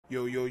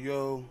Yo, yo,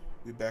 yo,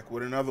 we back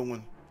with another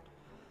one.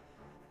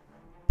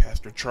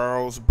 Pastor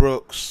Charles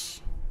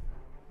Brooks,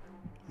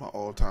 my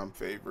all-time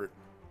favorite.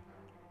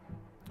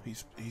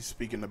 He's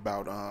speaking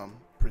about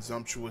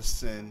presumptuous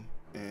sin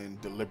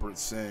and deliberate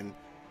sin,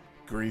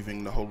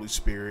 grieving the Holy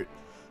Spirit.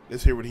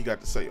 Let's hear what he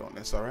got to say on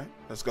this, all right?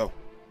 Let's go.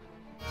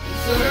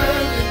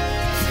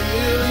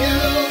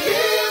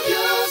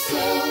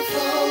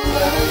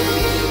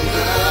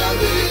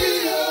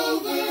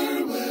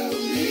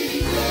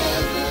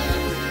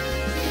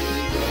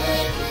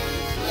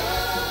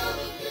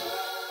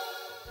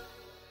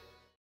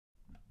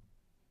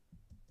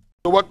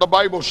 What the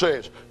Bible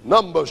says,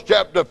 Numbers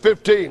chapter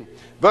 15,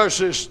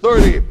 verses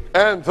 30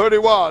 and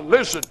 31.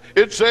 Listen,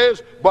 it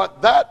says,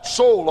 but that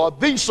soul, or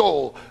the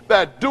soul,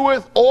 that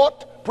doeth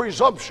aught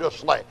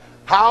presumptuously.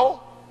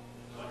 How?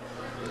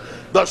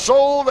 The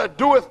soul that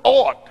doeth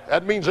aught,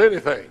 that means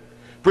anything,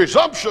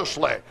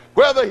 presumptuously,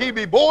 whether he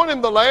be born in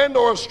the land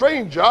or a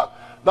stranger,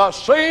 the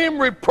same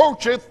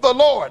reproacheth the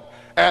Lord,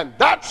 and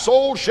that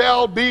soul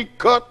shall be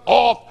cut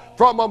off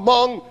from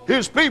among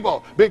his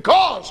people,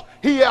 because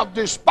he hath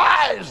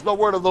despised the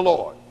word of the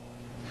Lord,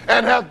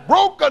 and hath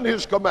broken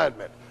his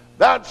commandment.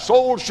 That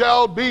soul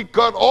shall be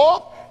cut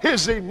off,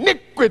 his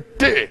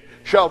iniquity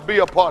shall be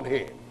upon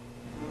him.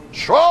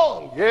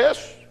 Strong,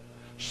 yes.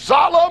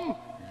 Solemn,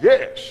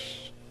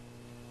 yes.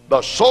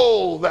 The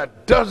soul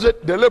that does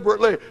it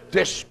deliberately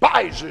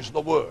despises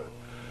the word.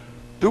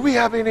 Do we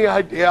have any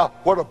idea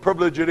what a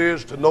privilege it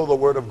is to know the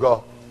word of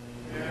God?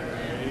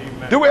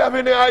 Do we have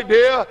any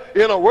idea,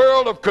 in a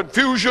world of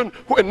confusion,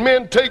 when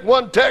men take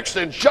one text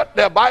and shut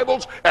their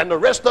Bibles and the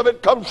rest of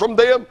it comes from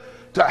them,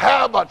 to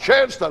have a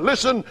chance to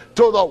listen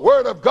to the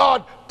Word of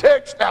God,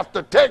 text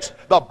after text,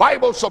 the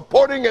Bible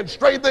supporting and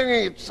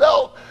strengthening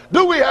itself?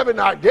 Do we have an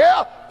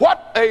idea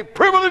what a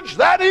privilege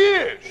that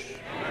is?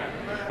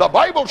 The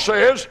Bible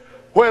says,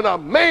 when a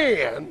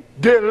man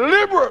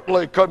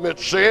deliberately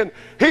commits sin,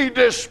 he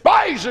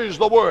despises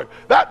the Word.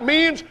 That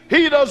means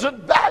he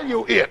doesn't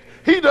value it.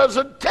 He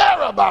doesn't care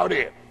about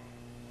it.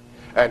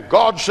 And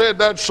God said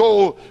that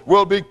soul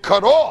will be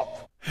cut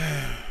off.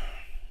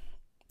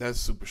 That's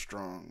super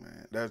strong,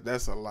 man.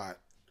 That's a lot.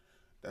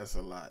 That's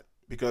a lot.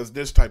 Because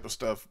this type of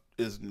stuff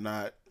is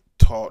not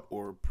taught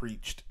or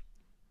preached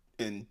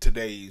in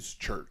today's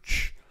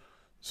church.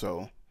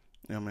 So,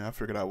 I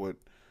figured I would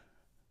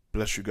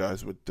bless you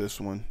guys with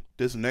this one.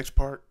 This next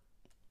part,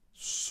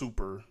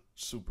 super,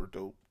 super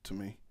dope to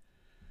me.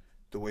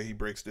 The way he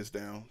breaks this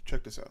down.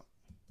 Check this out.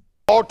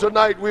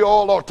 Tonight we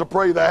all ought to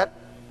pray that.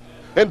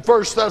 In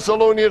 1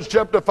 Thessalonians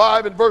chapter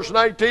 5 and verse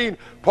 19,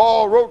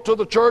 Paul wrote to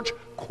the church,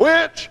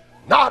 quench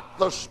not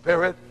the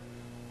spirit.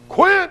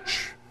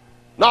 Quench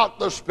not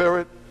the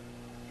spirit.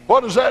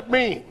 What does that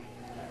mean?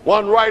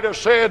 One writer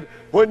said,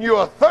 when you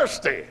are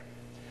thirsty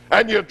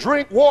and you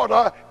drink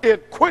water,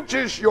 it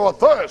quenches your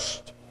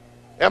thirst.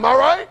 Am I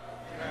right?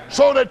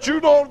 So that you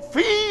don't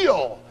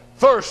feel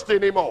thirst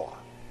anymore.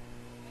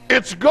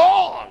 It's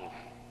gone.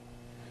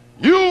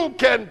 You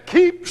can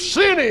keep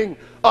sinning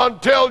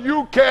until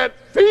you can't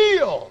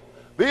feel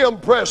the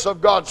impress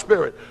of God's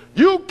Spirit.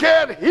 You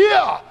can't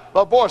hear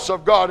the voice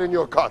of God in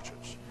your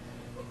conscience.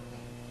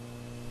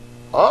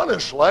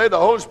 Honestly, the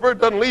Holy Spirit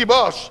doesn't leave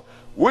us.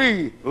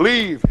 We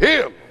leave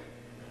Him.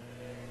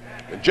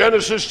 In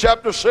Genesis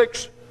chapter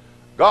 6,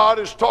 God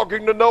is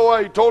talking to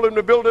Noah. He told him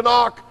to build an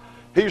ark.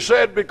 He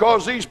said,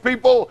 because these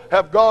people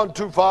have gone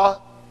too far.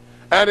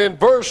 And in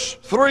verse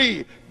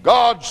 3,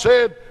 God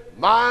said,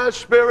 my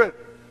spirit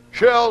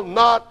shall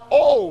not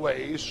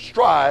always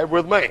strive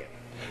with man.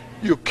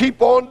 You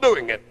keep on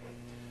doing it.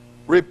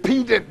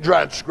 Repeated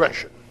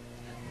transgression.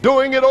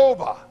 Doing it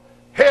over.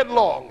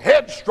 Headlong,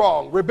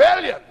 headstrong,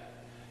 rebellion.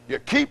 You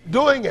keep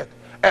doing it.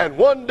 And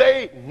one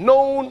day,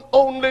 known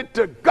only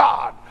to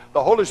God,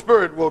 the Holy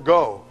Spirit will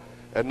go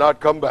and not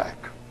come back.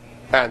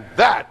 And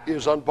that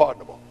is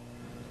unpardonable.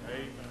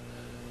 Amen.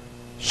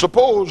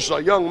 Suppose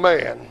a young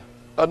man,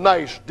 a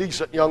nice,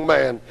 decent young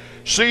man,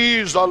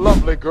 sees a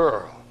lovely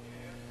girl.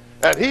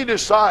 And he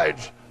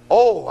decides,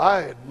 oh,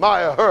 I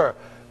admire her.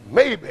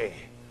 Maybe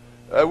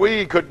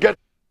we could get...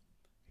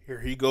 Here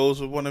he goes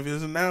with one of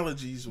his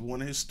analogies,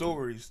 one of his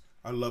stories.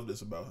 I love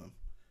this about him.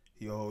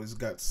 He always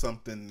got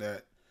something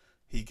that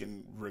he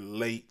can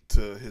relate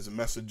to his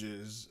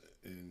messages.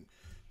 And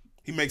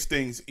he makes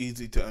things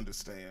easy to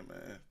understand,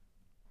 man.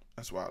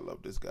 That's why I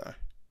love this guy.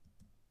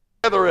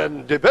 Together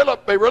and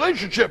develop a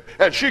relationship,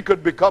 and she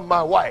could become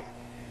my wife.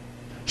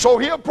 So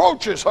he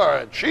approaches her,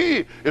 and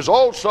she is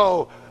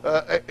also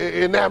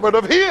enamored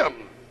of him.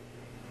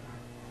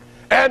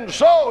 And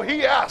so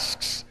he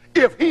asks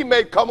if he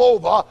may come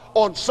over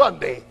on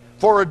Sunday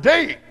for a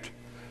date.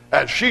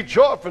 And she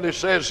joyfully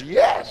says,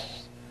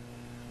 yes.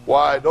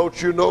 Why, don't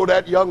you know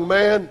that young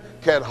man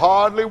can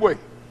hardly wait?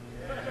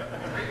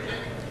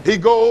 He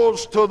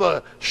goes to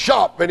the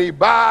shop and he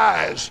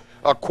buys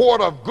a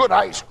quart of good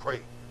ice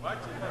cream.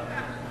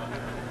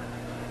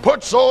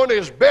 Puts on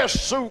his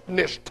best suit and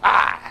his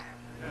tie.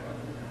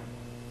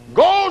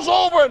 Goes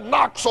over and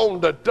knocks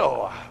on the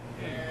door.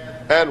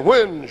 And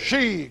when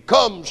she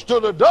comes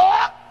to the door,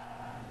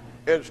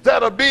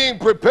 Instead of being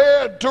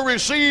prepared to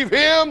receive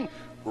him,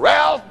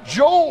 Ralph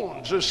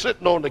Jones is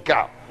sitting on the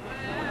couch.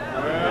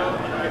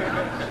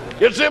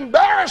 It's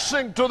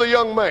embarrassing to the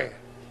young man.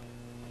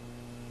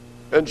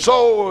 And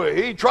so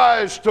he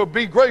tries to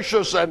be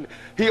gracious and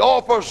he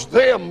offers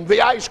them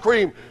the ice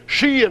cream.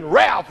 She and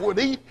Ralph would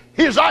eat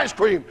his ice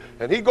cream,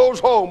 and he goes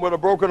home with a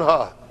broken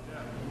heart.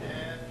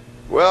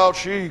 Well,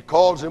 she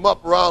calls him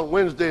up around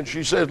Wednesday and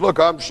she says, look,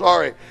 I'm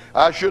sorry.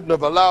 I shouldn't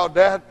have allowed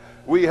that.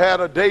 We had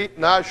a date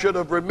and I should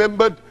have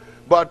remembered,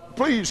 but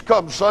please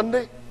come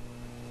Sunday.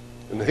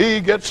 And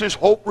he gets his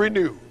hope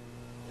renewed.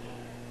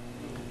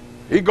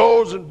 He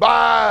goes and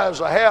buys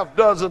a half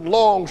dozen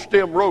long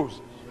stem roses.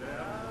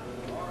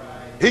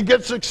 He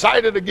gets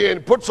excited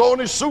again, puts on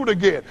his suit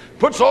again,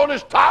 puts on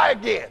his tie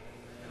again,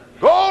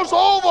 goes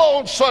over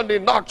on Sunday,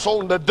 knocks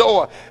on the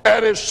door,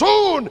 and as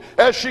soon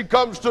as she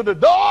comes to the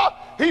door,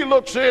 he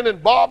looks in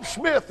and Bob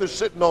Smith is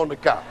sitting on the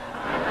couch.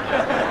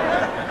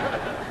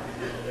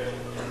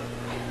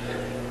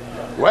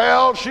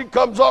 Well, she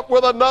comes up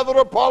with another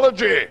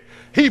apology.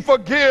 He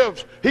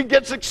forgives. He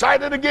gets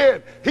excited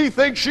again. He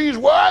thinks she's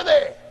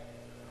worthy.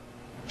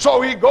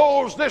 So he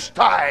goes this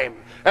time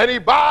and he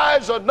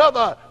buys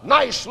another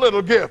nice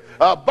little gift,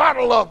 a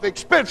bottle of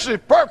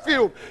expensive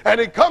perfume, and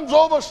he comes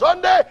over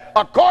Sunday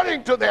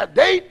according to their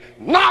date,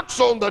 knocks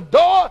on the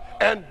door,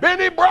 and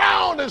Benny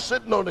Brown is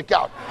sitting on the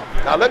couch.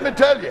 Now let me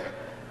tell you,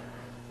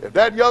 if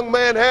that young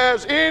man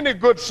has any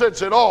good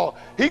sense at all,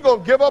 he's going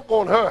to give up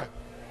on her.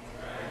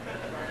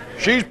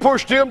 She's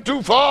pushed him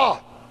too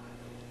far.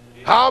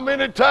 How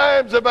many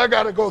times have I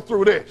got to go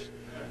through this?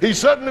 He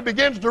suddenly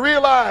begins to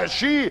realize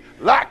she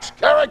lacks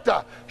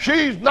character.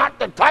 She's not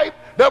the type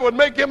that would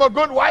make him a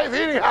good wife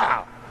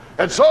anyhow.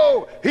 And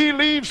so he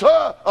leaves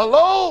her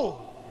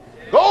alone,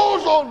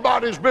 goes on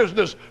about his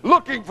business,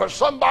 looking for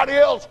somebody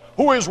else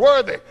who is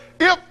worthy.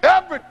 If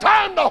every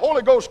time the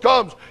Holy Ghost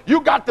comes,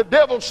 you got the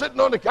devil sitting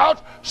on the couch,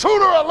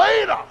 sooner or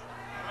later,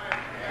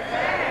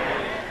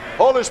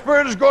 Holy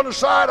Spirit is going to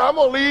decide, I'm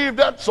going to leave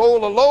that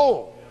soul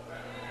alone.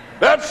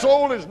 That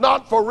soul is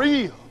not for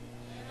real.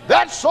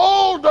 That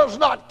soul does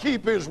not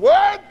keep his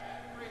word.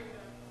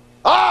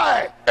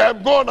 I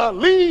am going to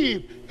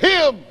leave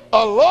him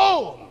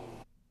alone.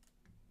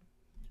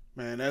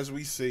 Man, as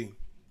we see,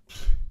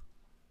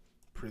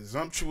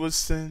 presumptuous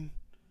sin,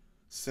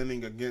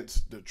 sinning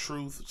against the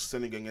truth,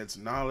 sinning against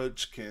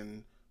knowledge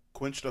can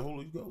quench the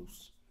Holy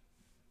Ghost.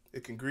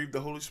 It can grieve the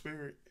Holy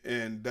Spirit,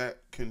 and that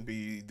can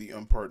be the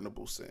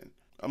unpardonable sin.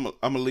 I'm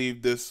going to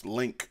leave this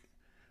link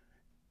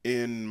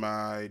in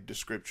my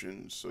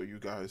description so you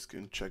guys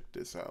can check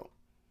this out.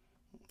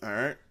 All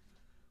right.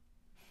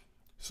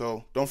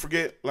 So don't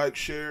forget, like,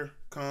 share,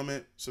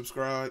 comment,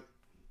 subscribe.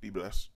 Be blessed.